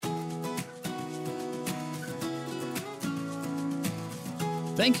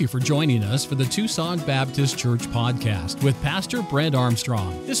Thank you for joining us for the Tucson Baptist Church podcast with Pastor Brent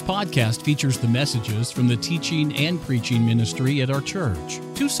Armstrong. This podcast features the messages from the teaching and preaching ministry at our church.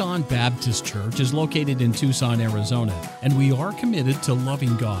 Tucson Baptist Church is located in Tucson, Arizona, and we are committed to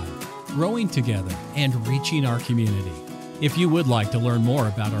loving God, growing together, and reaching our community. If you would like to learn more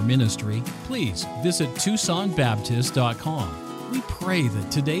about our ministry, please visit TucsonBaptist.com. We pray that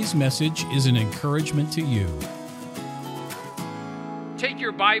today's message is an encouragement to you. Take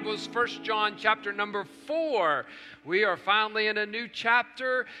your Bibles, 1 John chapter number 4. We are finally in a new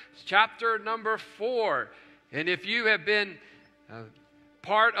chapter, chapter number 4. And if you have been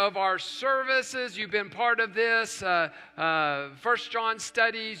part of our services, you've been part of this 1 John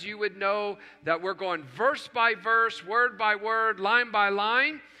studies, you would know that we're going verse by verse, word by word, line by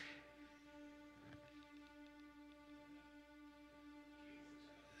line.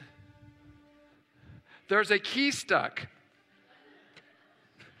 There's a key stuck.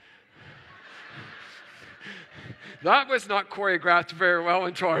 That was not choreographed very well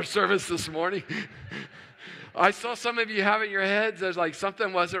into our service this morning. I saw some of you have in your heads, there's like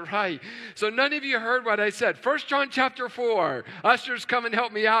something wasn't right. So none of you heard what I said. 1 John chapter 4. Ushers, come and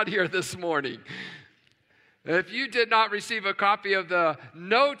help me out here this morning. If you did not receive a copy of the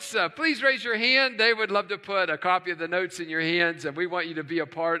notes, please raise your hand. They would love to put a copy of the notes in your hands, and we want you to be a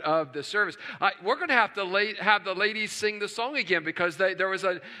part of the service. We're going to have the ladies sing the song again because there was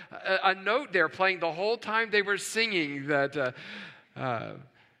a note there playing the whole time they were singing that I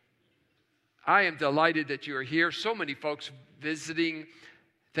am delighted that you are here. So many folks visiting.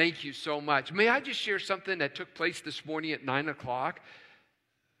 Thank you so much. May I just share something that took place this morning at 9 o'clock?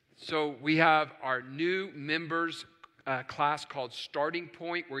 So we have our new members class called Starting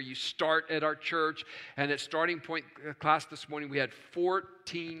Point, where you start at our church. And at Starting Point class this morning, we had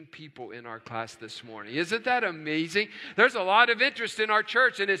 14 people in our class this morning. Isn't that amazing? There's a lot of interest in our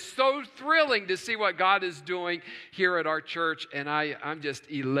church, and it's so thrilling to see what God is doing here at our church. And I'm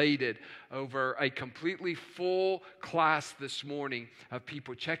just elated over a completely full class this morning of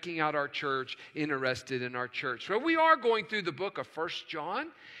people checking out our church, interested in our church. So we are going through the book of 1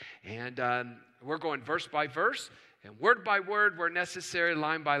 John, and we're going verse by verse and word by word where necessary,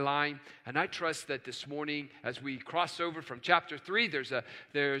 line by line. And I trust that this morning, as we cross over from chapter 3,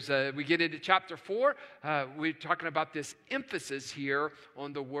 we get into chapter 4, we're talking about this emphasis here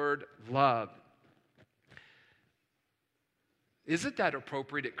on the word love. Isn't that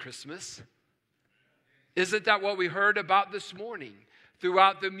appropriate at Christmas? Isn't that what we heard about this morning?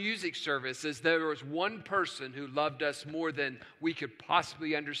 Throughout the music services, there was one person who loved us more than we could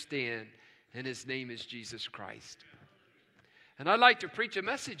possibly understand, and his name is Jesus Christ. And I'd like to preach a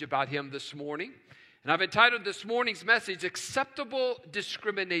message about him this morning, and I've entitled this morning's message, Acceptable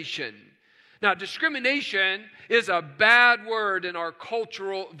Discrimination. Now, discrimination is a bad word in our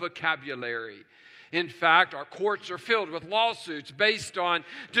cultural vocabulary. In fact, our courts are filled with lawsuits based on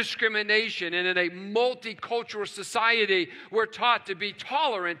discrimination. And in a multicultural society, we're taught to be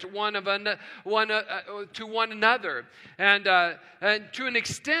tolerant to one another. And to an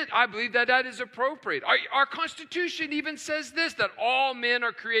extent, I believe that is appropriate. Our Constitution even says this, that all men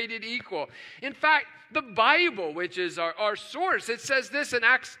are created equal. In fact, the Bible, which is our source, it says this in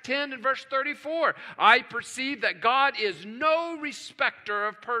Acts 10 and verse 34. I perceive that God is no respecter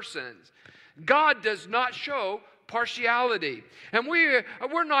of persons. God does not show partiality. And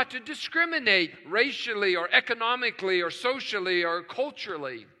we're not to discriminate racially or economically or socially or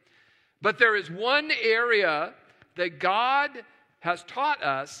culturally. But there is one area that God has taught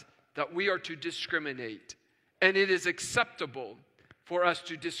us that we are to discriminate. And it is acceptable for us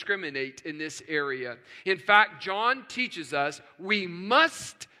to discriminate in this area. In fact, John teaches us we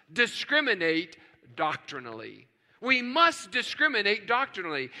must discriminate doctrinally. We must discriminate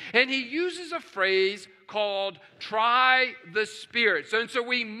doctrinally. And he uses a phrase called try the spirits. And so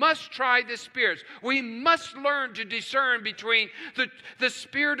we must try the spirits. We must learn to discern between the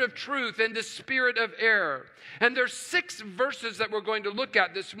spirit of truth and the spirit of error. And there's 6 verses that we're going to look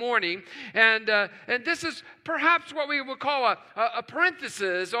at this morning. And this is perhaps what we would call a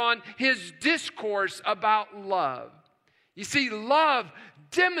parenthesis on his discourse about love. You see, love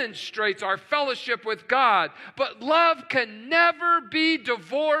demonstrates our fellowship with God, but love can never be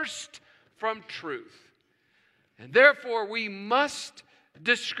divorced from truth. And therefore, we must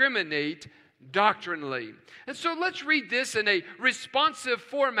discriminate doctrinally. And so let's read this in a responsive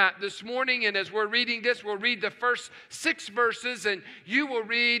format this morning. And as we're reading this, we'll read the first 6 verses, and you will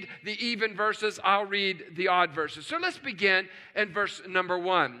read the even verses. I'll read the odd verses. So let's begin in verse number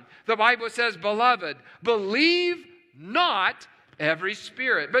 1. The Bible says, "Beloved, believe not every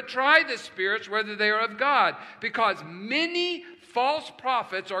spirit, but try the spirits whether they are of God, because many false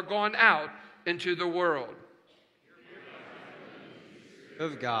prophets are gone out into the world.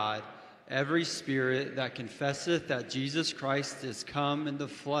 Of God, every spirit that confesseth that Jesus Christ is come in the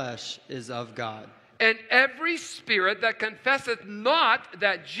flesh is of God. And every spirit that confesseth not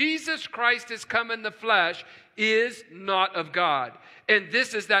that Jesus Christ is come in the flesh is not of God. And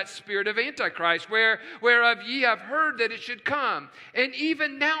this is that spirit of Antichrist, whereof ye have heard that it should come. And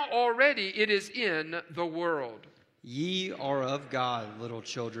even now already it is in the world. Ye are of God, little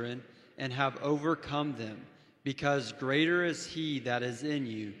children, and have overcome them, because greater is he that is in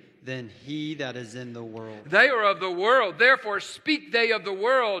you than he that is in the world. They are of the world, therefore speak they of the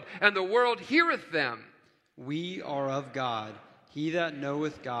world, and the world heareth them. We are of God. He that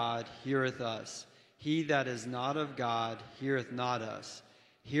knoweth God heareth us. He that is not of God heareth not us.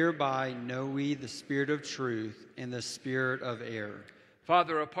 Hereby know we the spirit of truth and the spirit of error.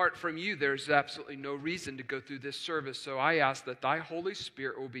 Father, apart from you, there's absolutely no reason to go through this service. So I ask that thy Holy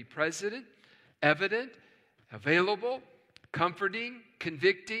Spirit will be present, evident, available, comforting,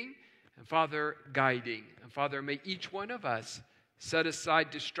 convicting, and Father, guiding. And Father, may each one of us set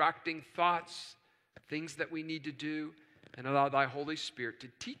aside distracting thoughts, things that we need to do, and allow thy Holy Spirit to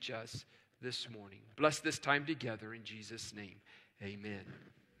teach us this morning. Bless this time together in Jesus' name. Amen.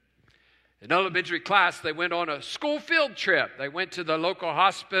 In elementary class, they went on a school field trip. They went to the local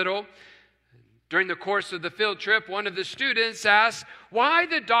hospital. During the course of the field trip, one of the students asked why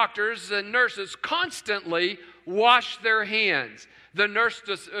the doctors and nurses constantly wash their hands. The nurse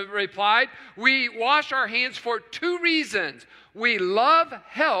replied, "We wash our hands for two reasons. We love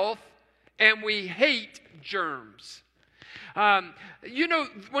health and we hate germs."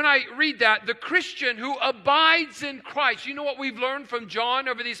 When I read that, the Christian who abides in Christ, you know what we've learned from John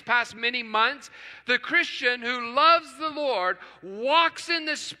over these past many months? The Christian who loves the Lord, walks in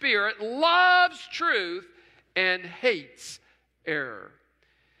the Spirit, loves truth, and hates error.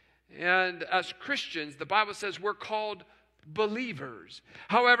 And as Christians, the Bible says we're called believers.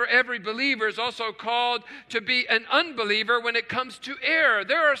 However, every believer is also called to be an unbeliever when it comes to error.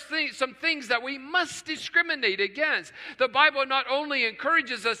 There are some things that we must discriminate against. The Bible not only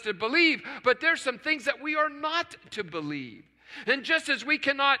encourages us to believe, but there's some things that we are not to believe. And just as we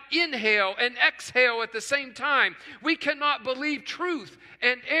cannot inhale and exhale at the same time, we cannot believe truth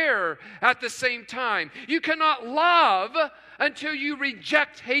and error at the same time. You cannot love until you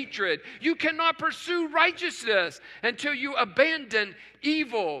reject hatred. You cannot pursue righteousness until you abandon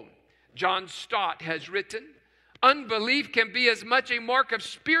evil. John Stott has written, "Unbelief can be as much a mark of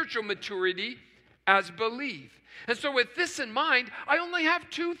spiritual maturity as belief." And so with this in mind, I only have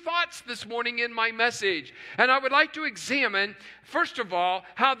two thoughts this morning in my message. And I would like to examine, first of all,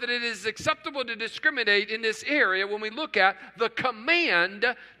 how that it is acceptable to discriminate in this area when we look at the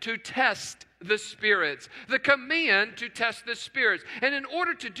command to test the spirits. The command to test the spirits. And in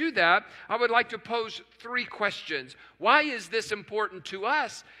order to do that, I would like to pose three questions. Why is this important to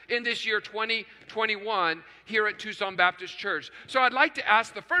us in this year 2021 here at Tucson Baptist Church? So I'd like to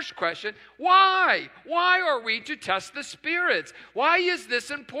ask the first question, why? Why are we to test the spirits? Why is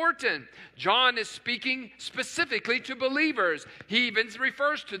this important? John is speaking specifically to believers. He even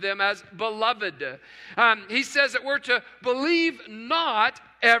refers to them as beloved. He says that we're to believe not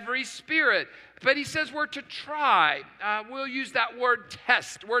every spirit. But he says we're to try. We'll use that word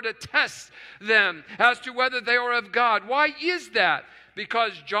test. We're to test them as to whether they are of God. Why is that?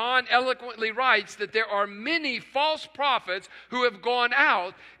 Because John eloquently writes that there are many false prophets who have gone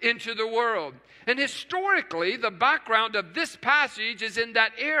out into the world. And historically, the background of this passage is in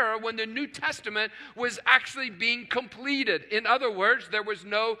that era when the New Testament was actually being completed. In other words, there was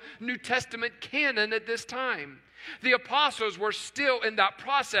no New Testament canon at this time. The apostles were still in that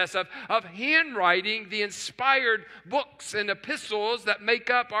process of handwriting the inspired books and epistles that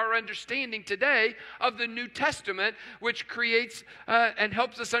make up our understanding today of the New Testament, which creates and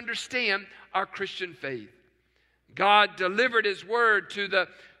helps us understand our Christian faith. God delivered His word to the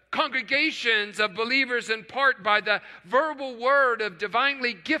congregations of believers in part by the verbal word of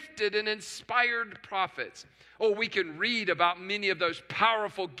divinely gifted and inspired prophets. Oh, we can read about many of those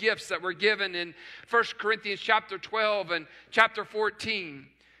powerful gifts that were given in 1 Corinthians chapter 12 and chapter 14.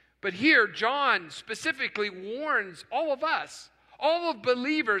 But here, John specifically warns all of us, all of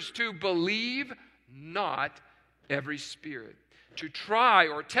believers, to believe not every spirit, to try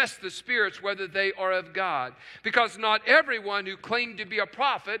or test the spirits whether they are of God, because not everyone who claimed to be a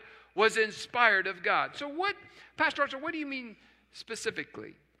prophet was inspired of God. So what, Pastor Archer, what do you mean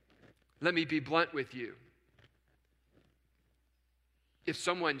specifically? Let me be blunt with you. If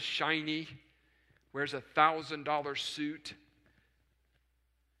someone shiny wears a $1,000 suit,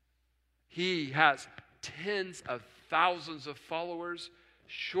 he has tens of thousands of followers,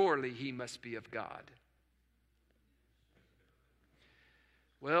 surely he must be of God.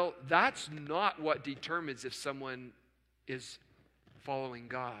 Well, that's not what determines if someone is following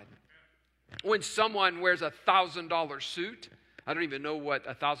God. When someone wears a $1,000 suit, I don't even know what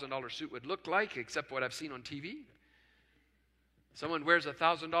a $1,000 suit would look like except what I've seen on TV. Someone wears a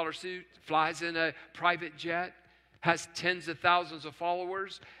 $1,000 suit, flies in a private jet, has tens of thousands of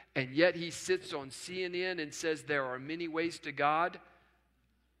followers, and yet he sits on CNN and says there are many ways to God.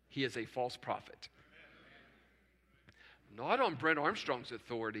 He is a false prophet. Not on Brent Armstrong's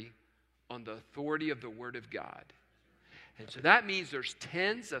authority, on the authority of the Word of God. And so that means there's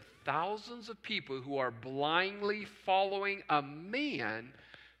tens of thousands of people who are blindly following a man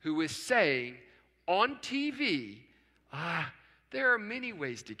who is saying on TV, there are many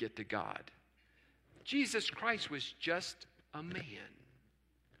ways to get to God. Jesus Christ was just a man.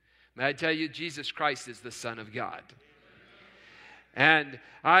 May I tell you, Jesus Christ is the Son of God. And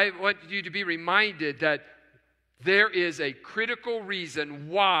I want you to be reminded that there is a critical reason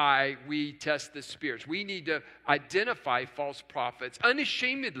why we test the spirits. We need to identify false prophets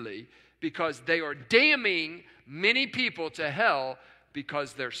unashamedly because they are damning many people to hell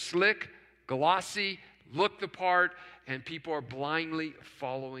because they're slick, glossy, look the part, and people are blindly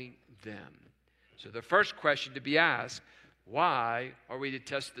following them. So the first question to be asked, why are we to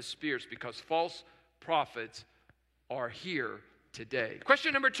test the spirits? Because false prophets are here today.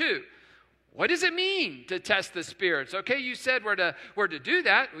 Question number 2. What does it mean to test the spirits? Okay, you said we're to do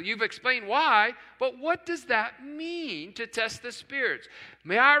that. Well, you've explained why, but what does that mean to test the spirits?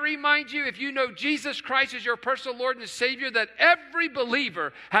 May I remind you, if you know Jesus Christ as your personal Lord and Savior, that every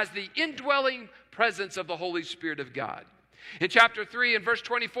believer has the indwelling presence of the Holy Spirit of God. In chapter 3 and verse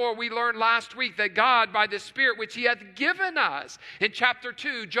 24, we learned last week that God, by the Spirit which He hath given us. In chapter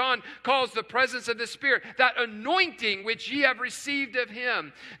 2, John calls the presence of the Spirit that anointing which ye have received of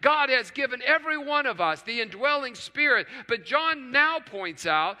Him. God has given every one of us the indwelling Spirit. But John now points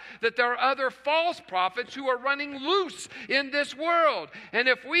out that there are other false prophets who are running loose in this world. And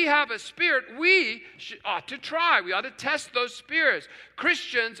if we have a spirit, we ought to try. We ought to test those spirits.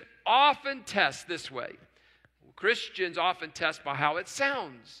 Christians often test this way. Christians often test by how it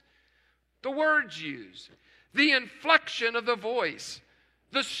sounds, the words used, the inflection of the voice,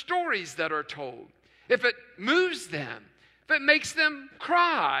 the stories that are told. If it moves them, if it makes them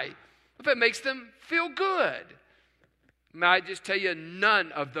cry, if it makes them feel good. May I just tell you,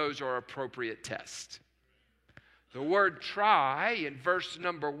 none of those are appropriate tests. The word try in verse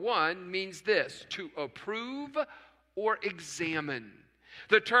number 1 means this, to approve or examine.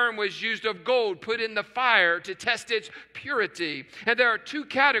 The term was used of gold put in the fire to test its purity. And there are 2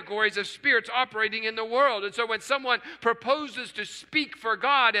 categories of spirits operating in the world. And so when someone proposes to speak for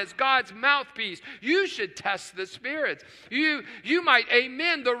God as God's mouthpiece, you should test the spirits. You might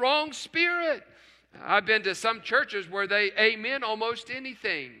amen the wrong spirit. I've been to some churches where they amen almost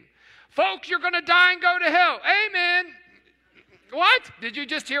anything. Folks, you're going to die and go to hell. Amen. What? Did you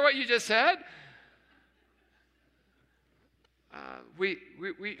just hear what you just said?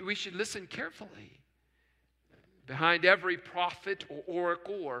 We should listen carefully. Behind every prophet or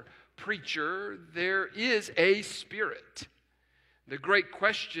oracle or preacher, there is a spirit. The great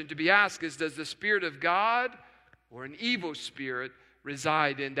question to be asked is, does the Spirit of God or an evil spirit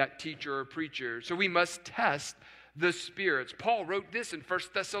reside in that teacher or preacher? So we must test the spirits. Paul wrote this in 1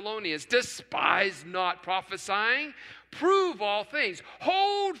 Thessalonians, despise not prophesying, prove all things,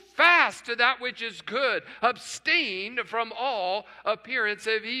 hold fast to that which is good, abstain from all appearance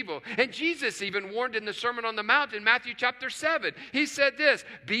of evil. And Jesus even warned in the Sermon on the Mount in Matthew chapter 7. He said this,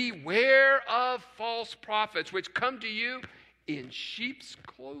 beware of false prophets which come to you in sheep's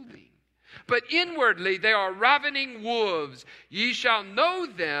clothing, but inwardly they are ravening wolves. Ye shall know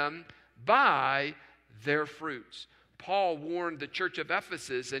them by their fruits. Paul warned the church of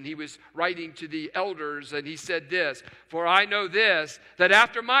Ephesus, and he was writing to the elders, and he said this, for I know this, that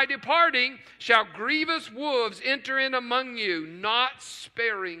after my departing shall grievous wolves enter in among you, not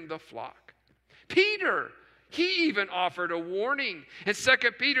sparing the flock. Peter, he even offered a warning. In 2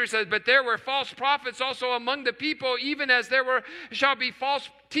 Peter says, but there were false prophets also among the people, even as there shall be false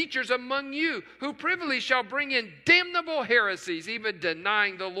teachers among you, who privily shall bring in damnable heresies, even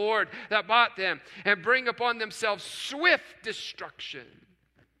denying the Lord that bought them, and bring upon themselves swift destruction.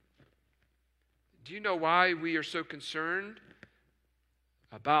 Do you know why we are so concerned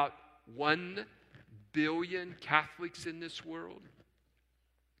about 1 billion Catholics in this world?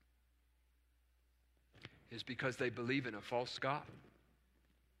 Is because they believe in a false God.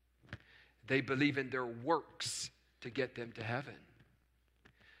 They believe in their works to get them to heaven.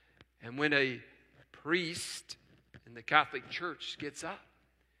 And when a priest And the Catholic Church gets up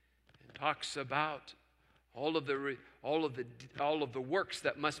and talks about all of the works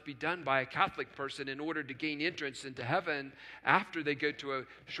that must be done by a Catholic person in order to gain entrance into heaven after they go to a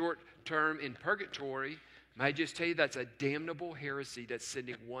short term in purgatory. May I just tell you, that's a damnable heresy that's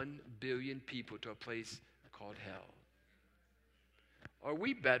sending 1 billion people to a place called hell. Are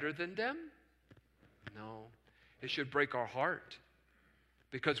we better than them? No. It should break our heart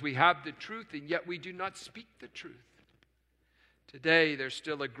because we have the truth and yet we do not speak the truth. Today, there's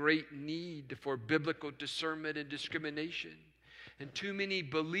still a great need for biblical discernment and discrimination. And too many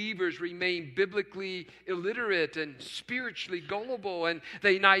believers remain biblically illiterate and spiritually gullible, and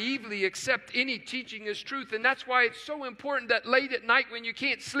they naively accept any teaching as truth. And that's why it's so important that late at night when you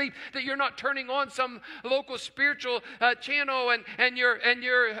can't sleep, that you're not turning on some local spiritual channel and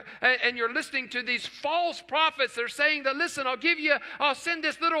you're listening to these false prophets. They're saying that, listen, I'll send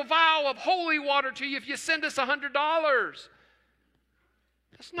this little vial of holy water to you if you send us $100.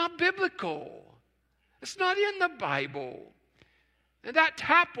 That's not biblical. It's not in the Bible. And that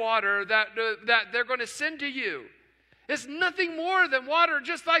tap water that they're going to send to you is nothing more than water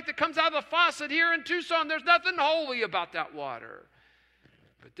just like that comes out of the faucet here in Tucson. There's nothing holy about that water.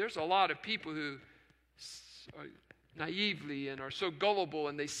 But there's a lot of people who are naively and are so gullible,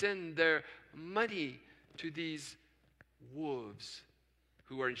 and they send their money to these wolves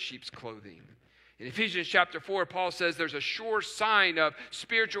who are in sheep's clothing. In Ephesians chapter 4, Paul says there's a sure sign of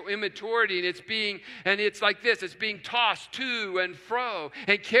spiritual immaturity, and it's like this: it's being tossed to and fro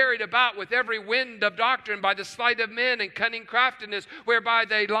and carried about with every wind of doctrine by the sleight of men and cunning craftiness, whereby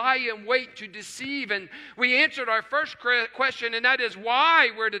they lie in wait to deceive. And we answered our first question, and that is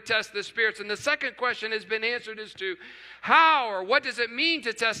why we're to test the spirits. And the second question has been answered as to how or what does it mean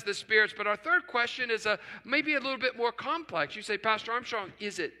to test the spirits. But our third question is maybe a little bit more complex. You say, Pastor Armstrong,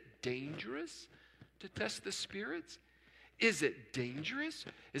 is it dangerous to test the spirits? Is it dangerous?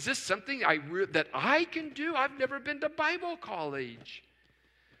 Is this something that I can do? I've never been to Bible college.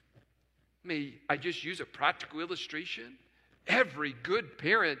 May I just use a practical illustration? Every good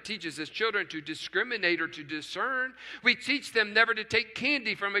parent teaches his children to discriminate or to discern. We teach them never to take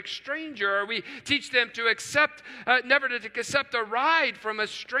candy from a stranger, or we teach them to never to accept a ride from a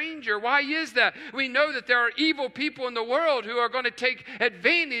stranger. Why is that? We know that there are evil people in the world who are going to take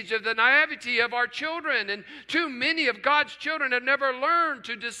advantage of the naivety of our children, and too many of God's children have never learned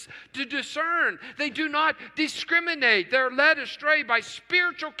to discern. They do not discriminate. They're led astray by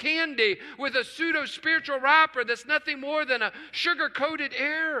spiritual candy with a pseudo-spiritual wrapper that's nothing more than a sugar-coated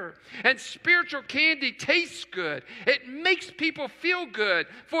air. And spiritual candy tastes good. It makes people feel good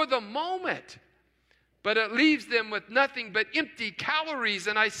for the moment, but it leaves them with nothing but empty calories.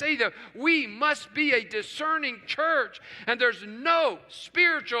 And I say that we must be a discerning church, and there's no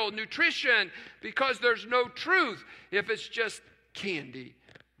spiritual nutrition because there's no truth if it's just candy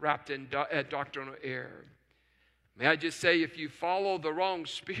wrapped in doctrinal air. May I just say, if you follow the wrong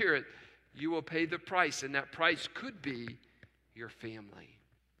spirit, you will pay the price, and that price could be your family.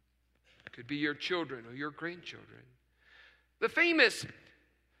 It could be your children or your grandchildren. The famous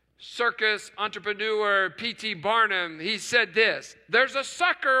circus entrepreneur P.T. Barnum, he said this: there's a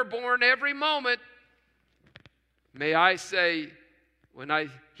sucker born every moment. May I say, when I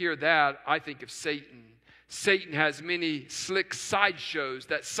hear that, I think of Satan. Satan has many slick sideshows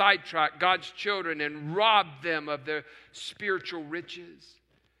that sidetrack God's children and rob them of their spiritual riches.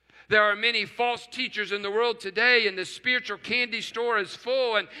 There are many false teachers in the world today, and the spiritual candy store is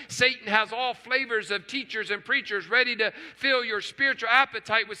full, and Satan has all flavors of teachers and preachers ready to fill your spiritual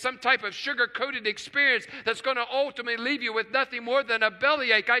appetite with some type of sugar-coated experience that's going to ultimately leave you with nothing more than a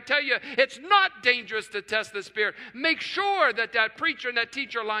bellyache. I tell you, it's not dangerous to test the spirit. Make sure that preacher and that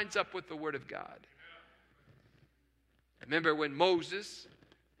teacher lines up with the Word of God. Remember when Moses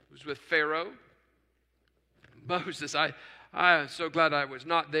was with Pharaoh? Moses, I am so glad I was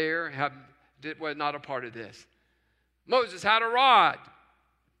not there, was not a part of this. Moses had a rod.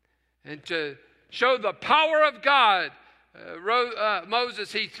 And to show the power of God,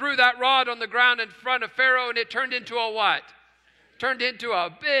 Moses, he threw that rod on the ground in front of Pharaoh, and it turned into a what? Turned into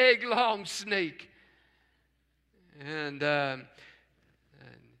a big, long snake. And the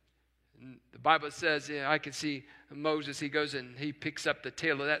Bible says, I can see Moses, he goes and he picks up the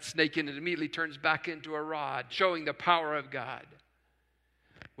tail of that snake and it immediately turns back into a rod, showing the power of God.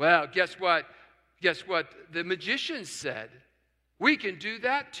 Well, guess what? Guess what the magicians said? We can do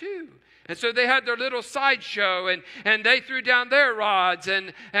that too. And so they had their little sideshow, and they threw down their rods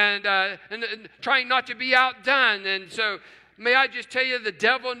and trying not to be outdone. And so may I just tell you, the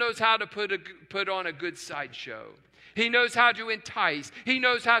devil knows how to put on a good sideshow. He knows how to entice. He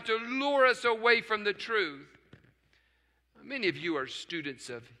knows how to lure us away from the truth. Many of you are students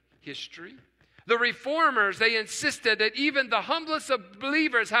of history. The Reformers, they insisted that even the humblest of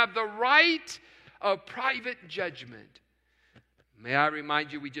believers have the right of private judgment. May I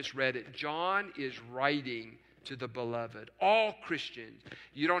remind you, we just read it. John is writing to the beloved, all Christians.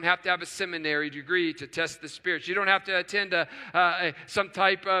 You don't have to have a seminary degree to test the spirits. You don't have to attend some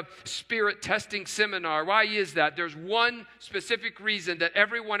type of spirit testing seminar. Why is that? There's one specific reason that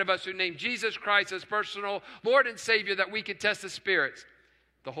every one of us who name Jesus Christ as personal Lord and Savior, that we can test the spirits.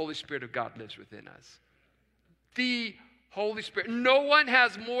 The Holy Spirit of God lives within us. The Holy Spirit. No one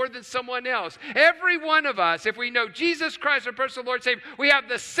has more than someone else. Every one of us, if we know Jesus Christ, our personal Lord and Savior, we have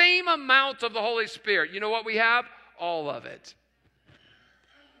the same amount of the Holy Spirit. You know what we have? All of it.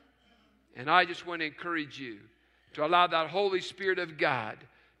 And I just want to encourage you to allow that Holy Spirit of God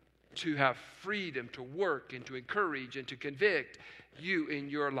to have freedom to work and to encourage and to convict you in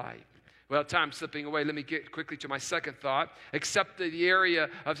your life. Well, time's slipping away. Let me get quickly to my second thought. Accept the area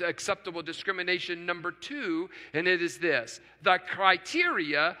of acceptable discrimination number 2, and it is this: the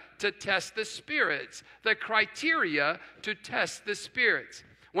criteria to test the spirits. The criteria to test the spirits.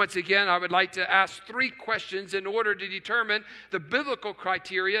 Once again, I would like to ask 3 questions in order to determine the biblical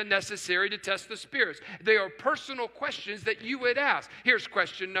criteria necessary to test the spirits. They are personal questions that you would ask. Here's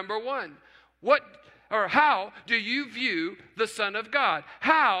question number 1. How do you view the Son of God?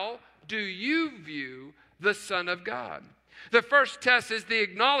 How do you view the Son of God? The first test is the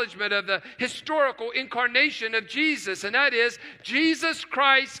acknowledgement of the historical incarnation of Jesus, and that is Jesus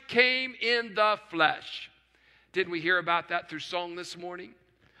Christ came in the flesh. Didn't we hear about that through song this morning?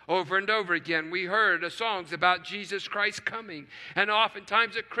 Over and over again, we heard songs about Jesus Christ coming. And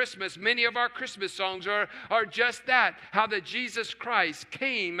oftentimes at Christmas, many of our Christmas songs are just that, how that Jesus Christ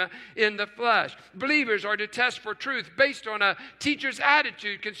came in the flesh. Believers are to test for truth based on a teacher's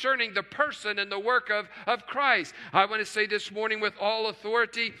attitude concerning the person and the work of Christ. I want to say this morning with all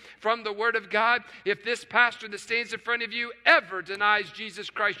authority from the Word of God, if this pastor that stands in front of you ever denies Jesus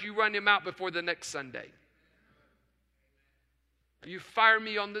Christ, you run him out before the next Sunday. You fire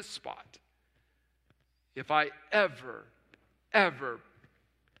me on this spot if I ever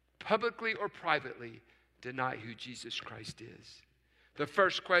publicly or privately deny who Jesus Christ is. The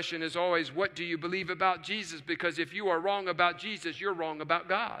first question is always, what do you believe about Jesus? Because if you are wrong about Jesus, you're wrong about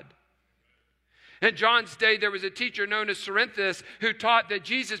God. In John's day, there was a teacher known as Cerinthus who taught that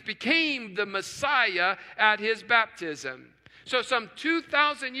Jesus became the Messiah at his baptism. So some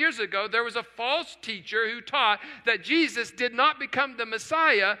 2,000 years ago, there was a false teacher who taught that Jesus did not become the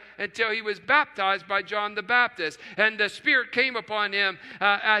Messiah until he was baptized by John the Baptist. And the Spirit came upon him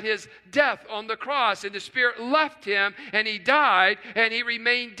at his death on the cross. And the Spirit left him, and he died, and he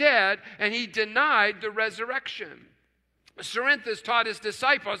remained dead, and he denied the resurrection. Cerinthus taught his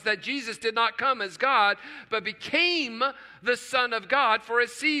disciples that Jesus did not come as God, but became the Son of God for a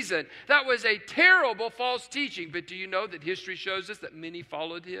season. That was a terrible false teaching. But do you know that history shows us that many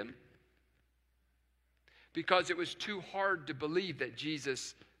followed him? Because it was too hard to believe that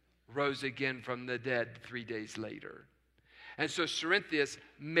Jesus rose again from the dead 3 days later. And so Cerinthus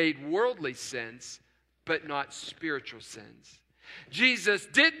made worldly sense, but not spiritual sense. Jesus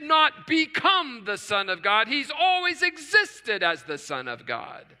did not become the Son of God. He's always existed as the Son of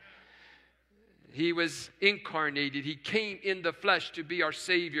God. He was incarnated. He came in the flesh to be our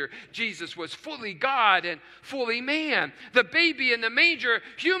Savior. Jesus was fully God and fully man. The baby in the manger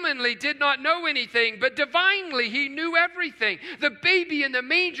humanly did not know anything, but divinely he knew everything. The baby in the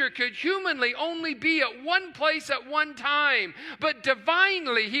manger could humanly only be at one place at one time, but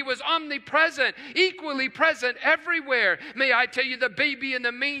divinely he was omnipresent, equally present everywhere. May I tell you, the baby in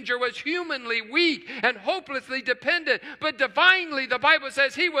the manger was humanly weak and hopelessly dependent, but divinely the Bible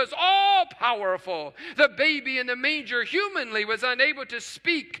says he was all powerful. The baby in the manger humanly was unable to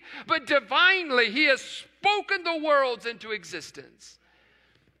speak, but divinely he has spoken the worlds into existence.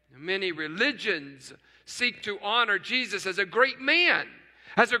 Many religions seek to honor Jesus as a great man,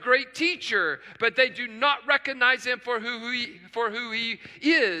 as a great teacher, but they do not recognize him for who he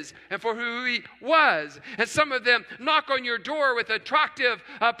is and for who he was. And some of them knock on your door with attractive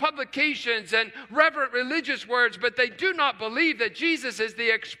publications and reverent religious words, but they do not believe that Jesus is the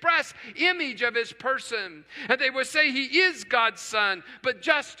express image of his person. And they will say he is God's Son, but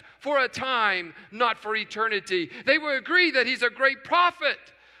just for a time, not for eternity. They will agree that he's a great prophet,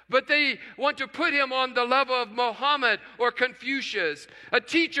 but they want to put him on the level of Muhammad or Confucius. A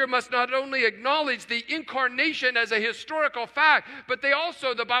teacher must not only acknowledge the incarnation as a historical fact, but they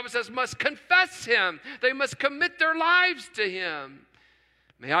also, the Bible says, must confess him. They must commit their lives to him.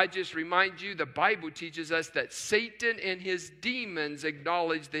 May I just remind you, the Bible teaches us that Satan and his demons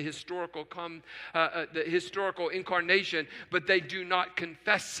acknowledge the historical incarnation, but they do not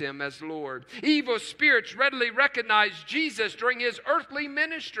confess him as Lord. Evil spirits readily recognize Jesus during his earthly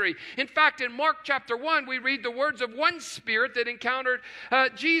ministry. In fact, in Mark chapter 1, we read the words of one spirit that encountered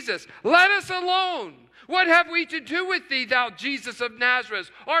Jesus. "Let us alone. What have we to do with thee, thou Jesus of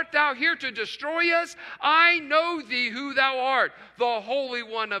Nazareth? Art thou here to destroy us? I know thee who thou art, the Holy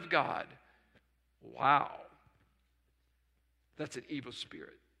One of God." Wow. That's an evil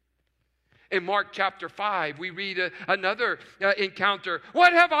spirit. In Mark chapter 5, we read another encounter.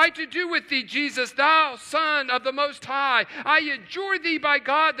 "What have I to do with thee, Jesus, thou Son of the Most High? I adjure thee by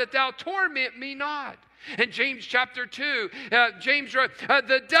God that thou torment me not." In James chapter 2, James wrote,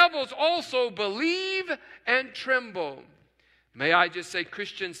 "The devils also believe and tremble." May I just say,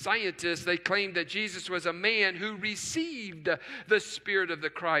 Christian scientists, they claim that Jesus was a man who received the Spirit of the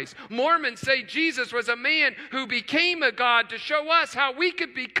Christ. Mormons say Jesus was a man who became a God to show us how we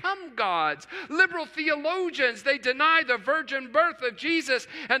could become gods. Liberal theologians, they deny the virgin birth of Jesus,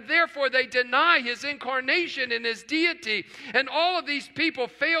 and therefore they deny his incarnation and his deity. And all of these people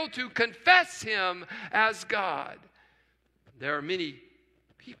fail to confess him as God. There are many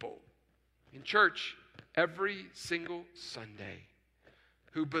people in church every single Sunday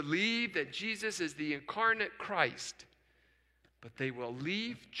who believe that Jesus is the incarnate Christ, but they will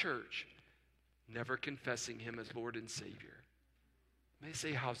leave church never confessing him as Lord and Savior. May I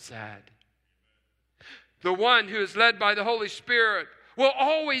say, how sad. The one who is led by the Holy Spirit will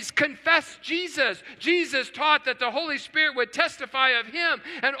always confess Jesus. Jesus taught that the Holy Spirit would testify of him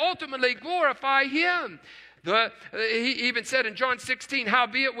and ultimately glorify him. He even said in John 16,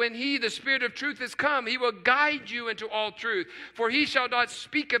 "Howbeit when he, the Spirit of truth, is come, he will guide you into all truth. For he shall not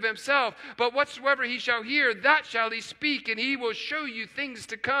speak of himself, but whatsoever he shall hear, that shall he speak, and he will show you things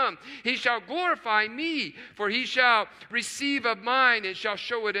to come. He shall glorify me, for he shall receive of mine, and shall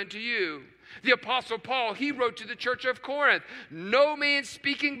show it unto you." The Apostle Paul, he wrote to the church of Corinth, "No man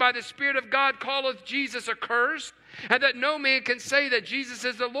speaking by the Spirit of God calleth Jesus accursed, and that no man can say that Jesus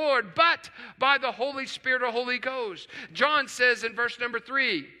is the Lord, but by the Holy Spirit or Holy Ghost." John says in verse number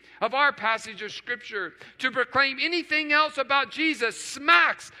 3 of our passage of Scripture, to proclaim anything else about Jesus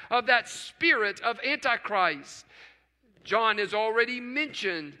smacks of that spirit of Antichrist. John has already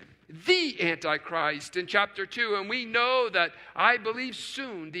mentioned the Antichrist in chapter 2, and we know that I believe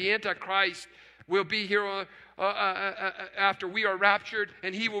soon the Antichrist will be here after we are raptured,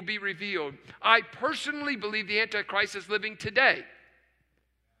 and he will be revealed. I personally believe the Antichrist is living today.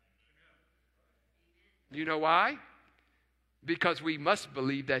 You know why? Because we must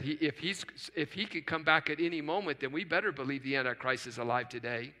believe that if he could come back at any moment, then we better believe the Antichrist is alive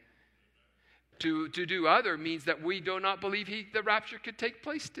today. To do other means that we do not believe the rapture could take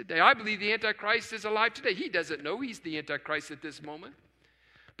place today. I believe the Antichrist is alive today. He doesn't know he's the Antichrist at this moment.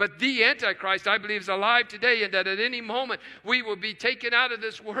 But the Antichrist, I believe, is alive today, and that at any moment we will be taken out of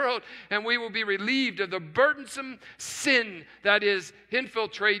this world and we will be relieved of the burdensome sin that is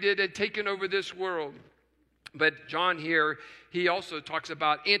infiltrated and taken over this world. But John here, he also talks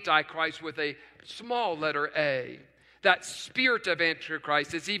about Antichrist with a small letter A. That spirit of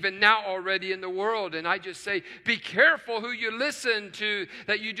Antichrist is even now already in the world. And I just say, be careful who you listen to,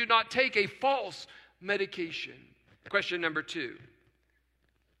 that you do not take a false medication. Question number 2.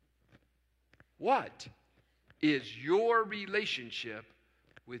 What is your relationship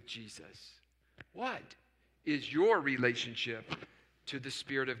with Jesus? What is your relationship to the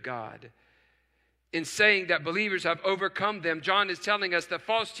Spirit of God? In saying that believers have overcome them, John is telling us that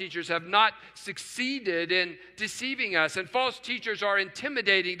false teachers have not succeeded in deceiving us. And false teachers are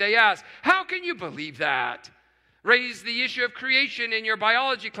intimidating. They ask, how can you believe that? Raise the issue of creation in your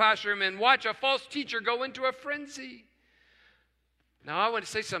biology classroom and watch a false teacher go into a frenzy. Now, I want to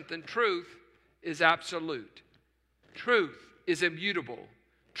say something. Truth is absolute. Truth is immutable.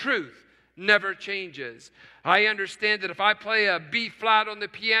 Truth never changes. I understand that if I play a B flat on the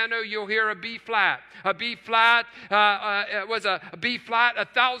piano, you'll hear a B flat. A B flat was a B flat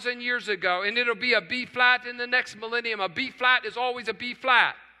 1,000 years ago, and it'll be a B flat in the next millennium. A B flat is always a B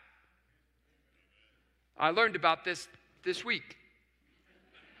flat. I learned about this week.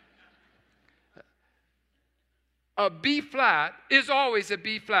 A B flat is always a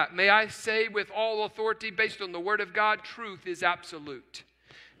B flat. May I say with all authority, based on the Word of God, truth is absolute.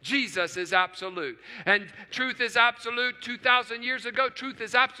 Jesus is absolute. And truth is absolute 2,000 years ago. Truth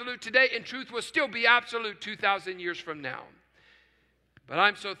is absolute today. And truth will still be absolute 2,000 years from now. But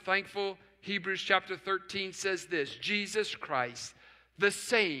I'm so thankful. Hebrews chapter 13 says this. Jesus Christ, the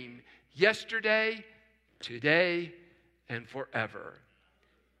same yesterday, today, and forever.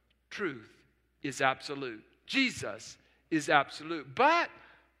 truth is absolute. Jesus is absolute. But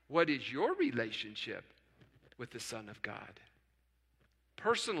what is your relationship with the Son of God?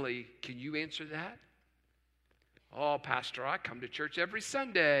 Personally, can you answer that? Oh, Pastor, I come to church every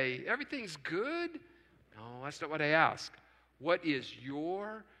Sunday. Everything's good. No, that's not what I ask. What is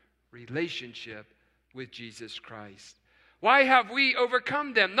your relationship with Jesus Christ? Why have we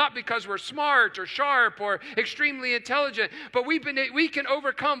overcome them? Not because we're smart or sharp or extremely intelligent, but we can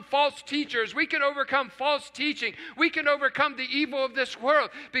overcome false teachers. We can overcome false teaching. We can overcome the evil of this world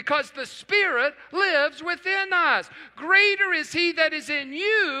because the Spirit lives within us. Greater is He that is in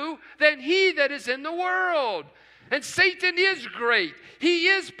you than he that is in the world. And Satan is great. He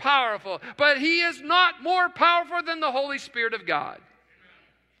is powerful, but he is not more powerful than the Holy Spirit of God.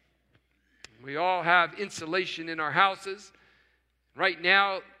 We all have insulation in our houses. Right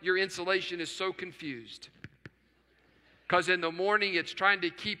now, your insulation is so confused. Because in the morning, it's trying to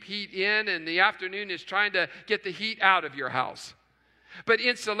keep heat in, and in the afternoon, it's trying to get the heat out of your house. But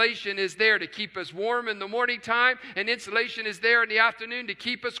insulation is there to keep us warm in the morning time, and insulation is there in the afternoon to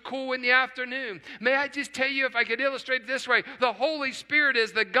keep us cool in the afternoon. May I just tell you, if I could illustrate it this way, the Holy Spirit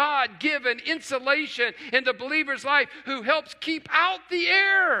is the God-given insulation in the believer's life who helps keep out the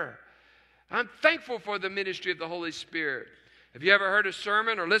air. I'm thankful for the ministry of the Holy Spirit. Have you ever heard a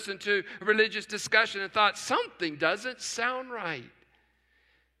sermon or listened to a religious discussion and thought, something doesn't sound right?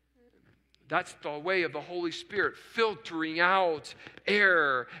 That's the way of the Holy Spirit filtering out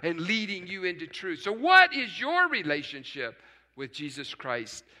error and leading you into truth. So what is your relationship with Jesus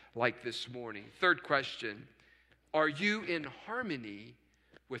Christ like this morning? Third question, are you in harmony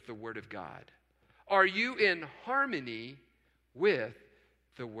with the Word of God? Are you in harmony with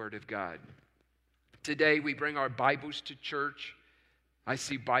the Word of God? Today we bring our Bibles to church. I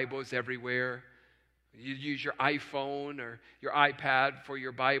see Bibles everywhere. You use your iPhone or your iPad for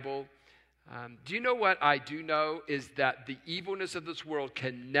your Bible. Do you know what I do know is that the evilness of this world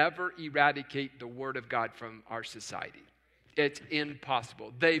can never eradicate the Word of God from our society. It's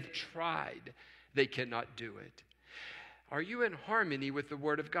impossible. They've tried. They cannot do it. Are you in harmony with the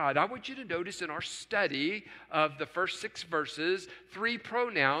Word of God? I want you to notice in our study of the first 6 verses, 3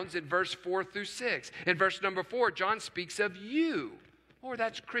 pronouns in verse 4 through 6. In verse number 4, John speaks of you. Or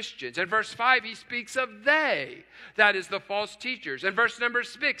that's Christians. In verse 5, he speaks of they. That is the false teachers. In verse number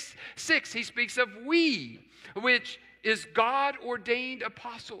 6, he speaks of we, which is God-ordained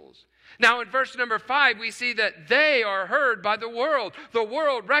apostles. Now in verse number 5, we see that they are heard by the world. The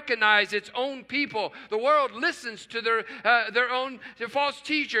world recognizes its own people. The world listens to their own false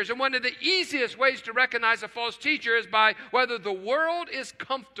teachers. And one of the easiest ways to recognize a false teacher is by whether the world is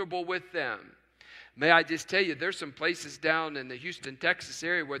comfortable with them. May I just tell you, there's some places down in the Houston, Texas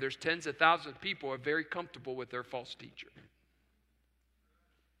area where there's tens of thousands of people who are very comfortable with their false teacher.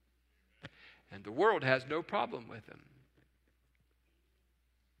 And the world has no problem with them.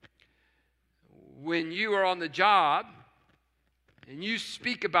 When you are on the job and you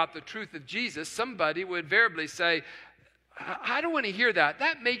speak about the truth of Jesus, somebody would invariably say, I don't want to hear that.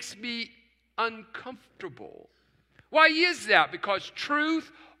 That makes me uncomfortable. Why is that? Because truth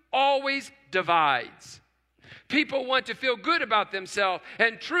always divides. People want to feel good about themselves,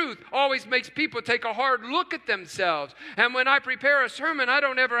 and truth always makes people take a hard look at themselves. And when I prepare a sermon, I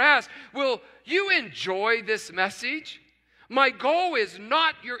don't ever ask, will you enjoy this message? My goal is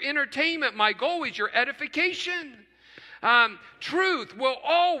not your entertainment. My goal is your edification. Truth will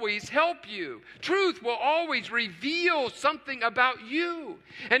always help you. Truth will always reveal something about you.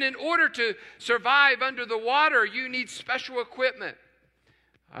 And in order to survive under the water, you need special equipment.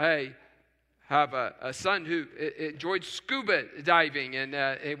 I have a son who enjoyed scuba diving,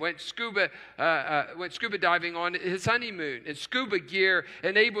 and he went scuba diving on his honeymoon. And scuba gear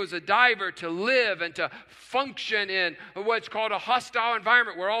enables a diver to live and to function in what's called a hostile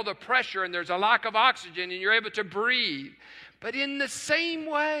environment, where all the pressure and there's a lack of oxygen and you're able to breathe. But in the same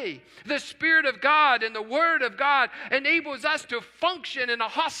way, the Spirit of God and the Word of God enables us to function in a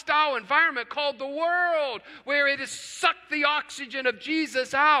hostile environment called the world, where it has sucked the oxygen of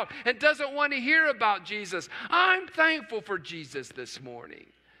Jesus out and doesn't want to hear about Jesus. I'm thankful for Jesus this morning,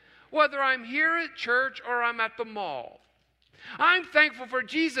 whether I'm here at church or I'm at the mall. I'm thankful for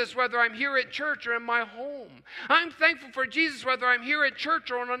Jesus whether I'm here at church or in my home. I'm thankful for Jesus whether I'm here at church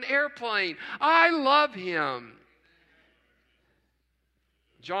or on an airplane. I love Him.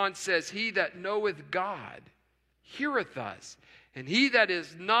 John says, he that knoweth God heareth us, and he that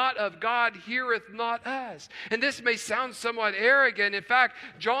is not of God heareth not us. And this may sound somewhat arrogant. In fact,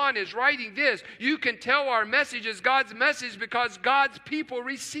 John is writing this. You can tell our message is God's message because God's people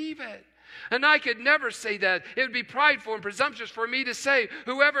receive it. And I could never say that. It would be prideful and presumptuous for me to say,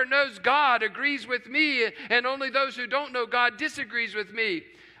 whoever knows God agrees with me, and only those who don't know God disagrees with me.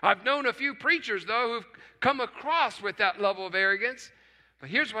 I've known a few preachers, though, who've come across with that level of arrogance. But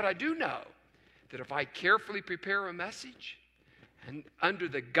here's what I do know, that if I carefully prepare a message, and under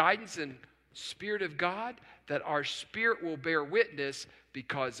the guidance and Spirit of God, that our spirit will bear witness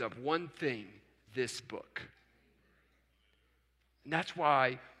because of one thing, this book. And that's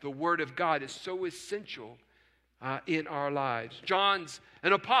why the Word of God is so essential in our lives. John's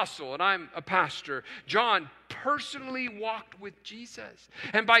an apostle, and I'm a pastor. John personally walked with Jesus.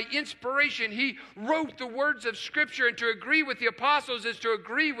 And by inspiration, he wrote the words of Scripture. And to agree with the apostles is to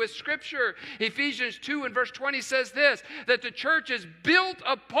agree with Scripture. Ephesians 2 and verse 20 says this, that the church is built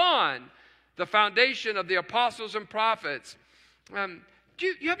upon the foundation of the apostles and prophets.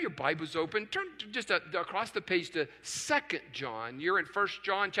 You have your Bibles open. Turn just across the page to 2 John. You're in 1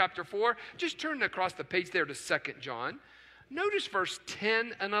 John chapter 4. Just turn across the page there to 2 John. Notice verse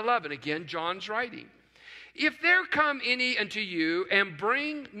 10 and 11. Again, John's writing. If there come any unto you and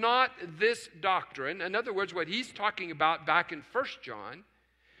bring not this doctrine, in other words, what he's talking about back in 1 John,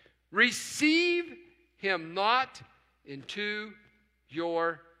 receive him not into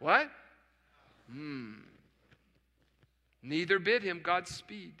your what? Neither bid him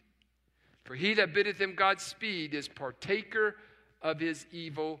Godspeed. For he that biddeth him Godspeed is partaker of his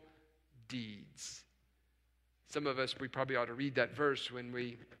evil deeds. Some of us, we probably ought to read that verse when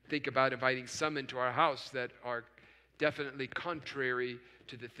we think about inviting some into our house that are definitely contrary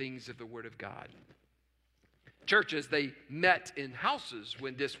to the things of the Word of God. Churches, they met in houses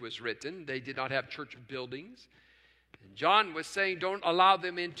when this was written. They did not have church buildings. And John was saying, don't allow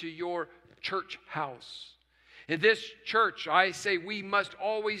them into your church house. In this church, I say we must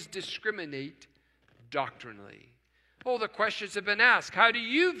always discriminate doctrinally. Oh, the questions have been asked. How do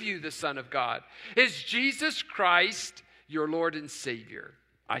you view the Son of God? Is Jesus Christ your Lord and Savior?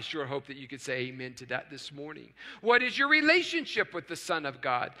 I sure hope that you could say amen to that this morning. What is your relationship with the Son of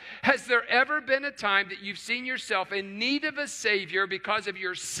God? Has there ever been a time that you've seen yourself in need of a Savior because of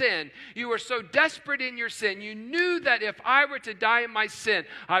your sin? You were so desperate in your sin, you knew that if I were to die in my sin,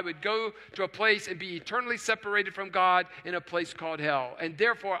 I would go to a place and be eternally separated from God in a place called hell. And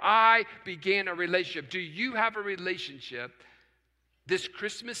therefore, I began a relationship. Do you have a relationship this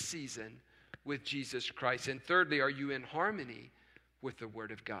Christmas season with Jesus Christ? And thirdly, are you in harmony with the Word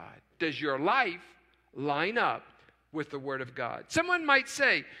of God? Does your life line up with the Word of God? Someone might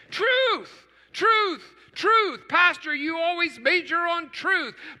say, truth, truth, truth. Pastor, you always major on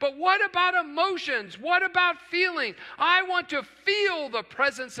truth. But what about emotions? What about feeling? I want to feel the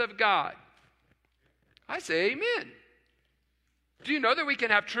presence of God. I say amen. Do you know that we can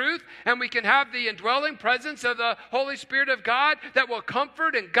have truth and we can have the indwelling presence of the Holy Spirit of God that will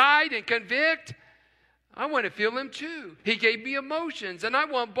comfort and guide and convict? I want to feel Him too. He gave me emotions, and I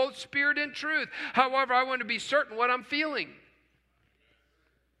want both spirit and truth. However, I want to be certain what I'm feeling.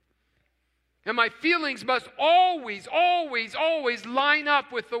 And my feelings must always, always, always line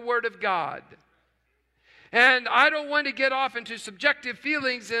up with the Word of God. And I don't want to get off into subjective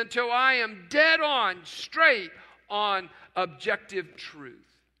feelings until I am dead on, straight on objective truth.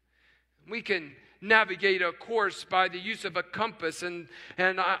 We can navigate a course by the use of a compass, and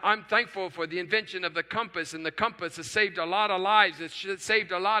I'm thankful for the invention of the compass, and the compass has saved a lot of lives. It's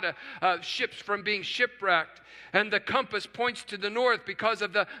saved a lot of ships from being shipwrecked, and the compass points to the north because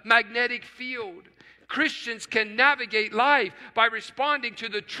of the magnetic field. Christians can navigate life by responding to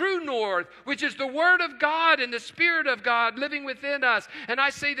the true north, which is the Word of God and the Spirit of God living within us. And I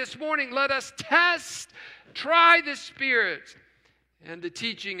say this morning, let us try the Spirit and the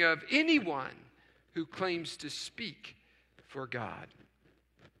teaching of anyone who claims to speak for God.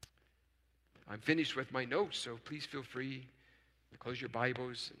 I'm finished with my notes, so please feel free to close your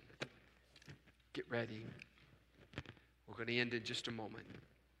Bibles and get ready. We're going to end in just a moment.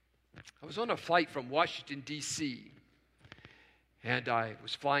 I was on a flight from Washington, D.C., and I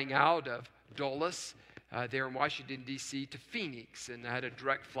was flying out of Dulles there in Washington, D.C. to Phoenix, and I had a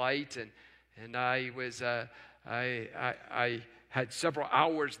direct flight, and I was I had several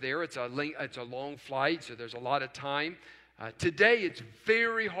hours there. It's a long flight, so there's a lot of time. Today, it's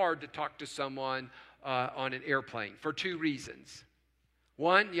very hard to talk to someone on an airplane for two reasons.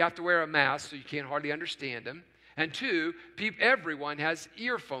 One, you have to wear a mask, so you can't hardly understand them. And two, everyone has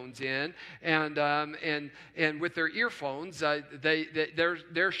earphones in, and with their earphones,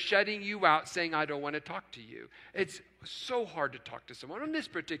 they're shutting you out, saying, "I don't want to talk to you." It's so hard to talk to someone. On this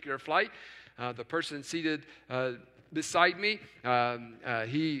particular flight, the person seated beside me,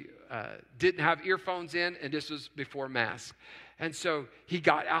 he didn't have earphones in, and this was before mask. And so he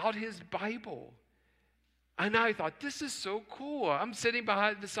got out his Bible. And I thought, this is so cool. I'm sitting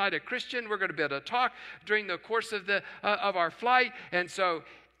beside a Christian. We're going to be able to talk during the course of our flight. And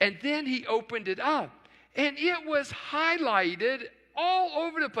then he opened it up. And it was highlighted all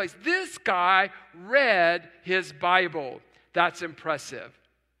over the place. This guy read his Bible. That's impressive.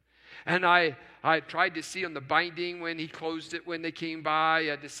 And I tried to see on the binding when he closed it when they came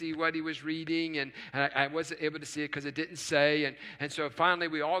by to see what he was reading, and I wasn't able to see it because it didn't say. And so finally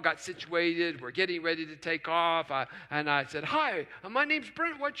we all got situated. We're getting ready to take off. And I said, "Hi, my name's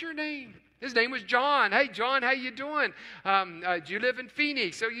Brent. What's your name?" His name was John. "Hey, John, how you doing? Do you live in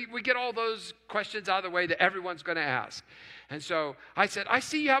Phoenix?" So we get all those questions out of the way that everyone's going to ask. And so I said, "I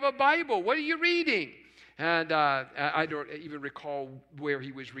see you have a Bible. What are you reading?" And I don't even recall where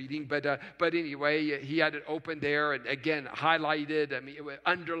he was reading, but anyway, he had it open there, and again, highlighted, it was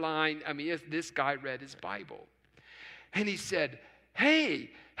underlined. This guy read his Bible. And he said,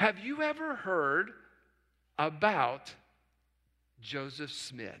 "Hey, have you ever heard about Joseph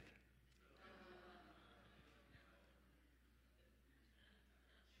Smith?"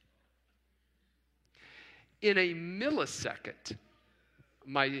 In a millisecond,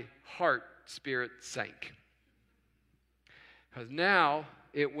 my spirit sank. Because now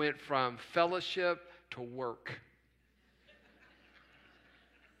it went from fellowship to work.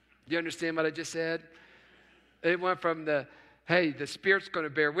 Do you understand what I just said? It went from the Spirit's going to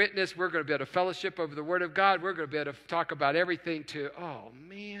bear witness. We're going to be able to fellowship over the Word of God. We're going to be able to talk about everything to, oh,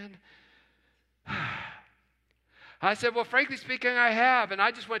 man. I said, "Well, frankly speaking, I have. And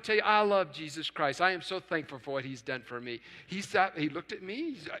I just want to tell you, I love Jesus Christ. I am so thankful for what he's done for me." He looked at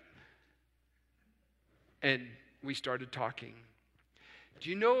me. And we started talking.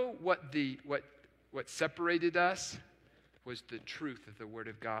 Do you know what separated us? Was the truth of the Word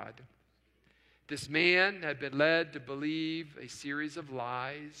of God. This man had been led to believe a series of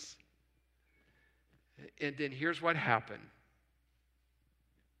lies. And then here's what happened.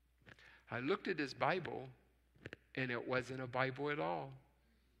 I looked at his Bible, and it wasn't a Bible at all.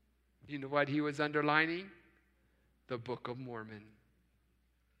 You know what he was underlining? The Book of Mormon.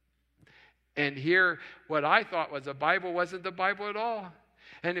 And here, what I thought was a Bible wasn't the Bible at all.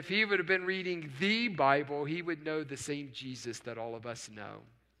 And if he would have been reading the Bible, he would know the same Jesus that all of us know.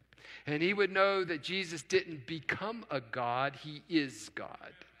 And he would know that Jesus didn't become a God, he is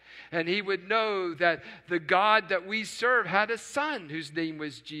God. And he would know that the God that we serve had a son whose name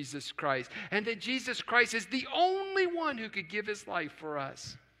was Jesus Christ. And that Jesus Christ is the only one who could give his life for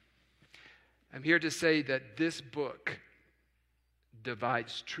us. I'm here to say that this book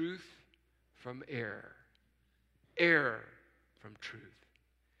divides truth from error from truth.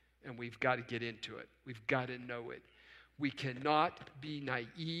 And we've got to get into it. We've got to know it. We cannot be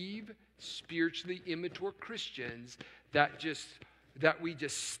naive, spiritually immature Christians that we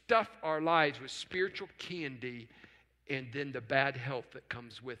just stuff our lives with spiritual candy and then the bad health that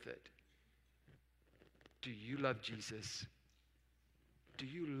comes with it. Do you love Jesus? Do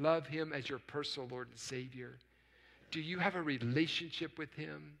you love him as your personal Lord and Savior? Do you have a relationship with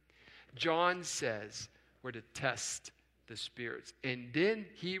him? John says we're to test the spirits. And then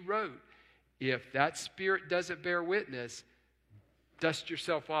he wrote, if that spirit doesn't bear witness, dust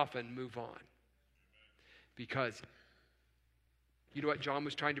yourself off and move on. Because you know what John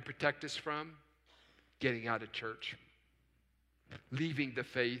was trying to protect us from? Getting out of church. Leaving the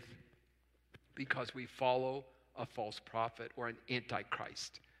faith because we follow a false prophet or an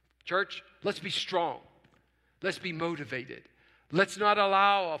antichrist. Church, let's be strong. Let's be motivated. Let's not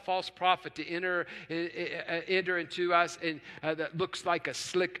allow a false prophet to enter into us and that looks like a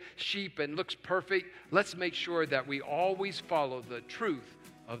slick sheep and looks perfect. Let's make sure that we always follow the truth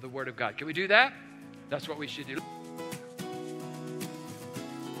of the Word of God. Can we do that? That's what we should do.